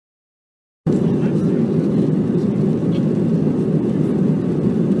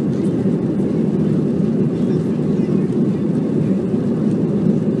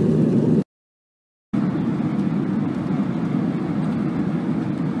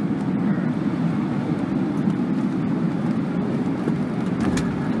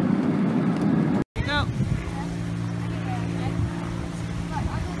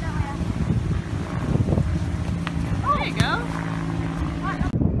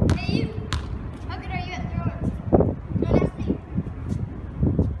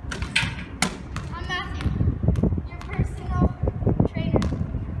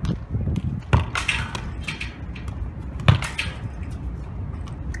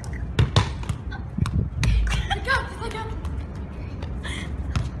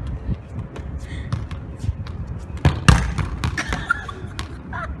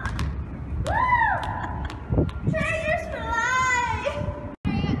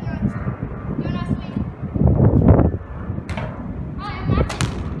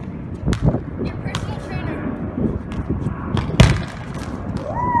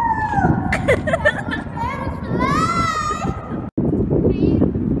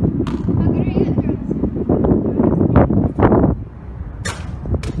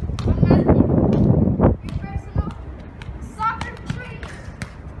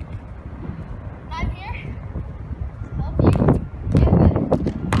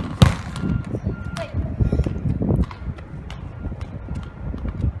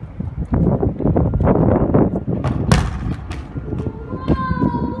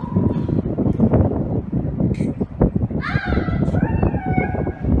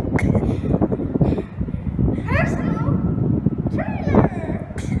Personal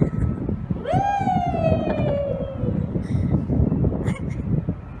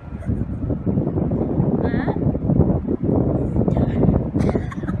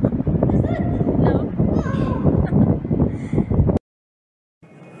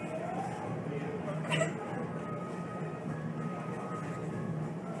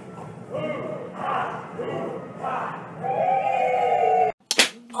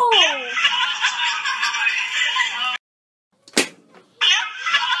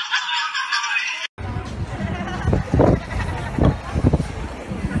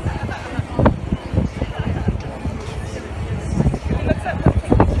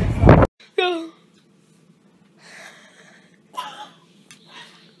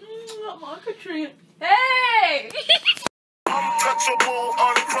trailer. Hey! Untouchable,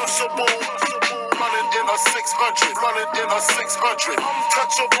 uncrushable, running in a 600, running in a 600.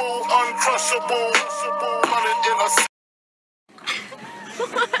 Untouchable, uncrushable, running in a 600.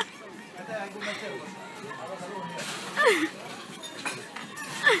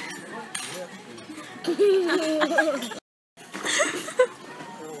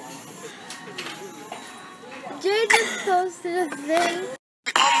 Jay just posted a thing.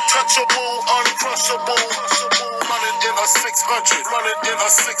 Untouchable, uncrushable, running in a 600, running in a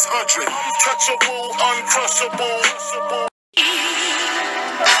 600. Untouchable, uncrushable.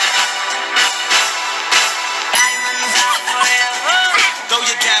 Throw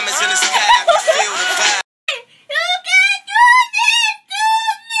your diamonds in the sky, feel the vibe. You can't do this to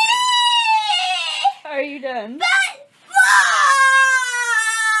me! Are you done?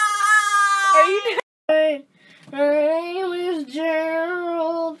 Are you done? My name is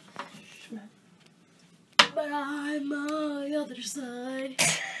Gerald, but I'm on the other side.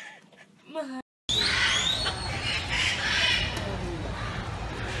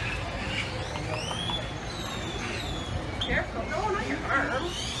 Careful, no, not your arm.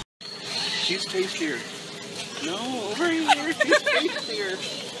 She's tastier. No, over here. She's tastier.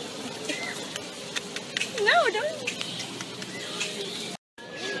 No, don't.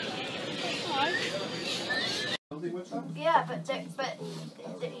 Yeah, but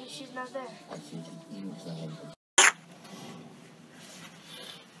she's not there.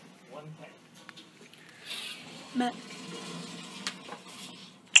 Matt.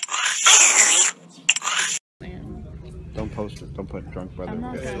 Don't post it. Don't put drunk brother. I'm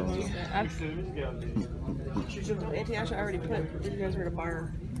not gonna post it. Auntie Asha already put if you guys were to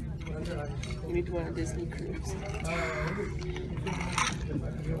bar. You need to go on a Disney cruise.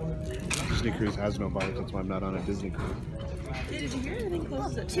 Disney cruise has no bars. That's why I'm not on a Disney cruise. Hey, did you hear anything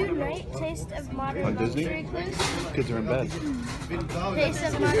closes at 2? Tonight, Taste of Modern On Disney? Luxury Cruise. Kids are in bed. Taste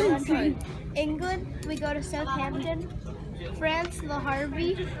of Modern Luxury. England, we go to Southampton. France, the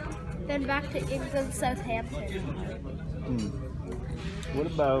Harvey. Then back to England, Southampton. What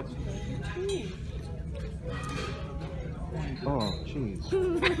about? Oh, jeez.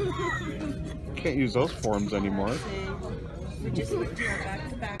 Can't use those forms anymore. We just went to our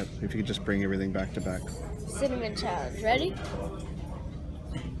back-to-back. If you could just bring everything back to back. Cinnamon challenge. Ready?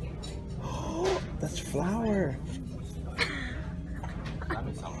 Oh, that's flour.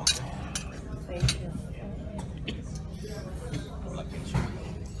 Thank you.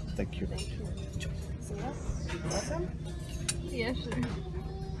 Thank you. Awesome? Yeah, sure.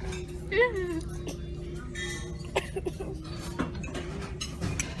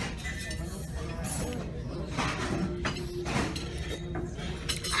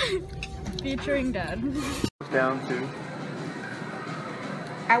 Featuring Dad. Down to.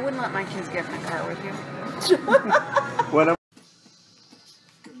 I wouldn't let my kids get in the car with you. What am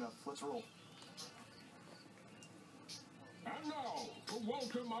Good enough. Let's roll. And now, to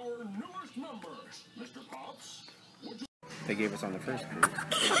welcome our newest member, Mr. Pops. they gave us on the first cruise?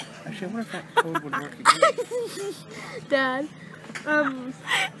 Actually, I wonder if that code would work again. Dad,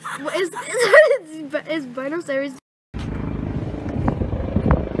 is Buenos Aires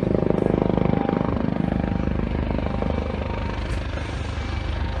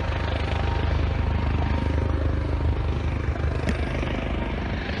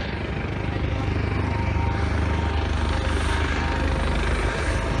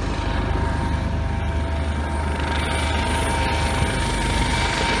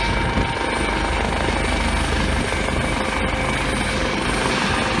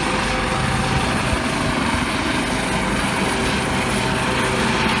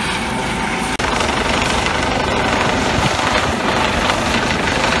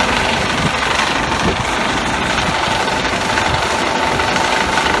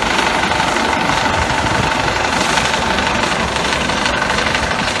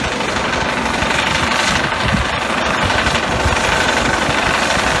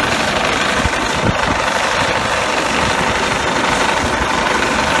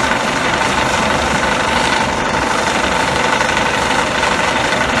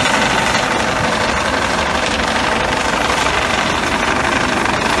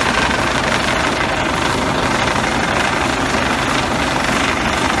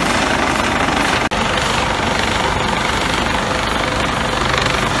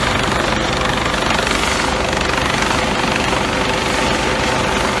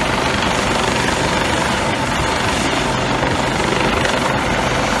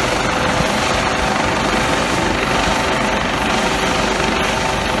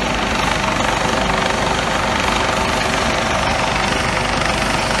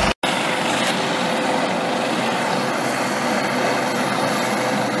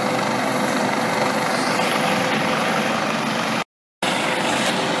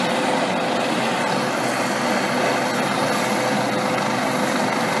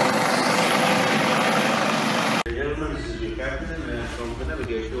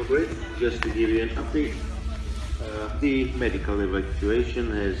The medical evacuation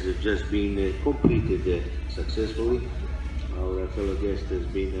has just been completed successfully. Our fellow guest has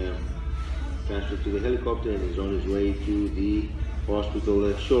been transferred to the helicopter and is on his way to the hospital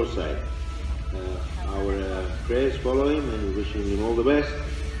at shoreside. Our prayers follow him and we're wishing him all the best.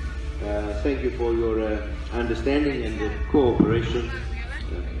 Thank you for your understanding and cooperation.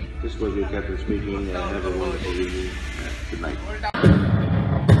 This was your captain speaking. Have a wonderful evening. Good night.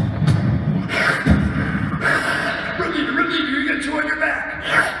 Rookie, you get two on your back.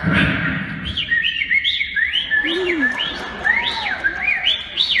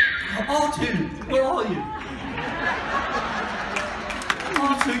 R2, where are you?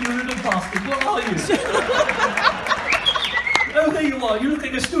 R2, you little bastard, where are you? Oh, there you are, you look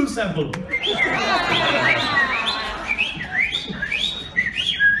like a stool sample.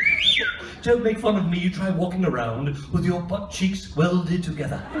 Don't make fun of me, you try walking around with your butt cheeks welded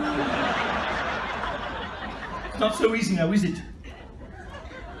together. Not so easy now, is it?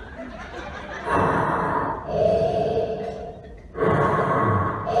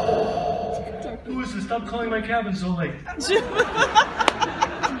 Who is this? Stop calling my cabin so late.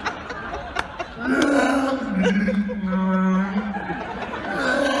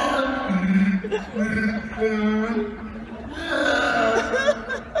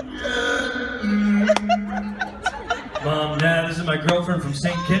 Mom, Dad, this is my girlfriend from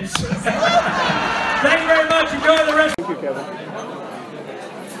St. Kitts. Thank you very much. Enjoy the rest. Thank you, Kevin.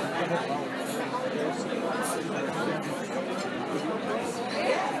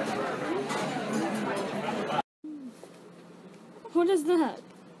 What is that?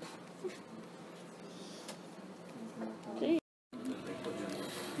 Who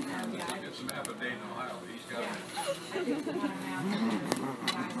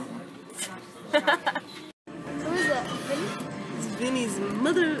is that? It's Vinny's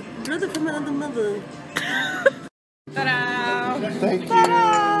brother from another mother. Ta-da! Thank you.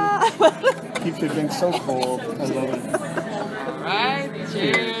 Keeps your drink so cold. I love it. Alright,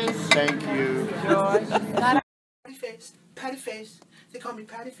 cheers. Thank you. Patty face, patty face. They call me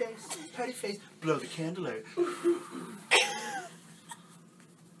patty face, patty face. Blow the candle out.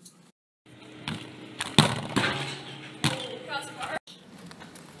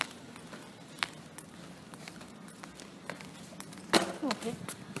 Okay.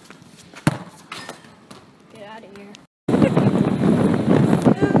 Get out of here.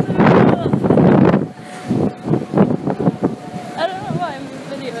 I don't know why I'm in the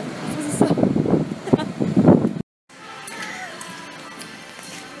video. This is so...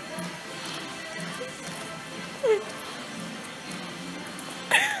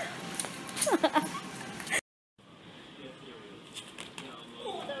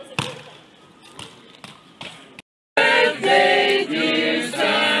 Birthday, dear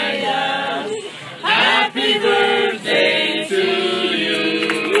Saiya. Happy birthday to you.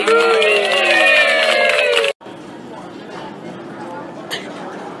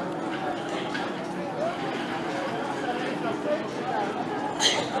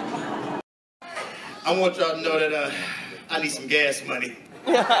 I want y'all to know that I need some gas money.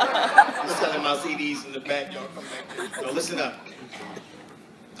 I'm selling my CDs in the back. Y'all come back. No, listen up.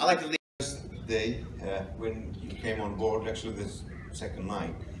 I like to leave. Day when you came on board, actually this second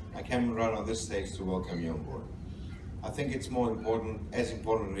night, I came right on this stage to welcome you on board. I think it's more important, as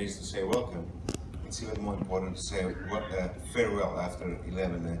important it is to say welcome, it's even more important to say farewell after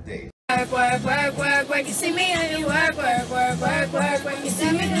 11 days. Work, you see me and you work, you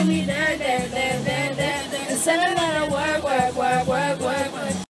see me and me there, instead of let it work.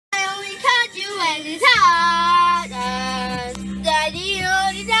 I only caught you when it's hot, Daddy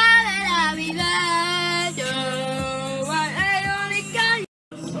only time and I'll be back, I only got you.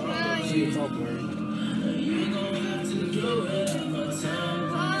 It's all blurry.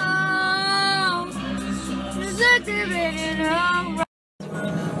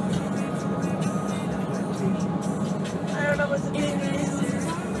 I don't know what to do.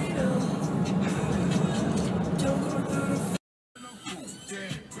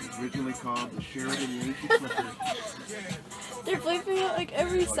 Originally called the Sheridan Yankee Flipper. They're flipping it like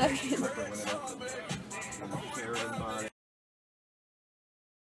every second. Flipper when it opened. And the Sheridan bought it.